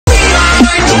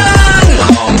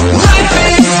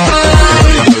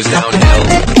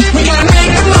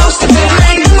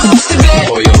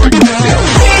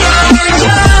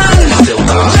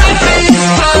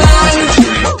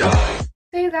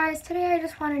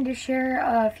wanted to share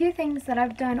a few things that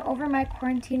I've done over my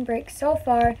quarantine break so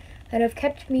far that have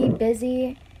kept me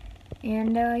busy.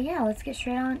 And yeah, let's get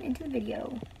straight on into the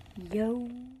video. Yo.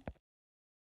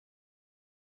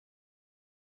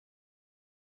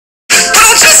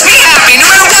 Don't just be happy, no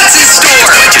matter what's in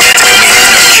store.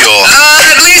 Sure.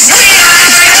 At least we goes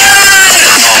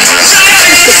downhill.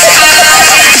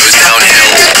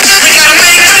 We gotta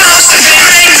make the most of it,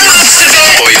 make the most of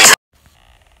it.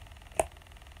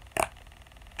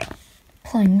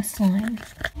 Playing with slime.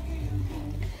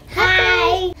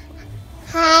 Hi.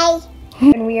 Hi.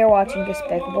 And we are watching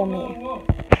Despicable Me.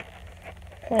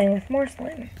 Playing with more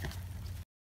slime.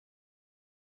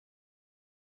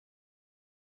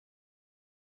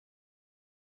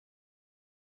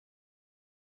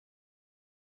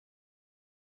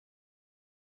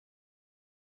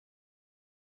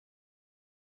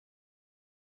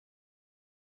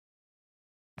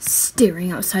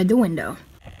 Staring outside the window.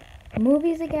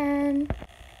 Movies again.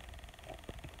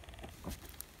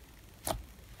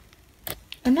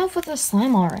 Enough with the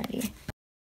slime already.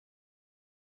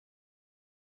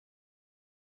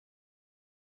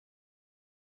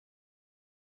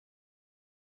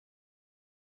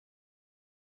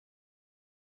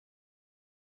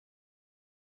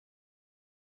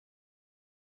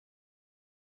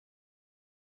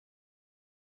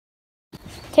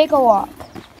 Take a walk.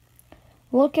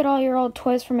 Look at all your old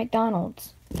toys from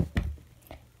McDonald's.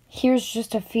 Here's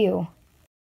just a few.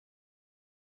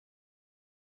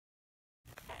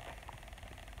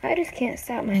 I just can't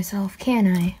stop myself, can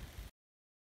I?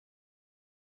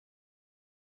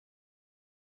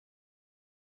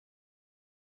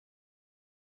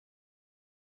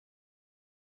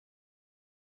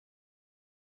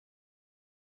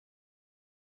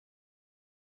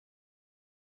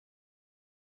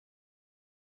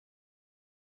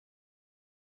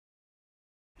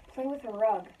 Play with a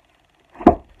rug.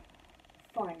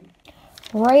 Fun.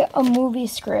 Write a movie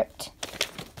script.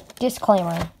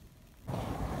 Disclaimer.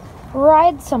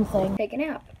 Ride something. Take a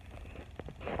nap.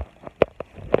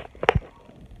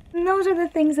 And those are the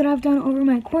things that I've done over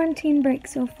my quarantine break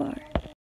so far.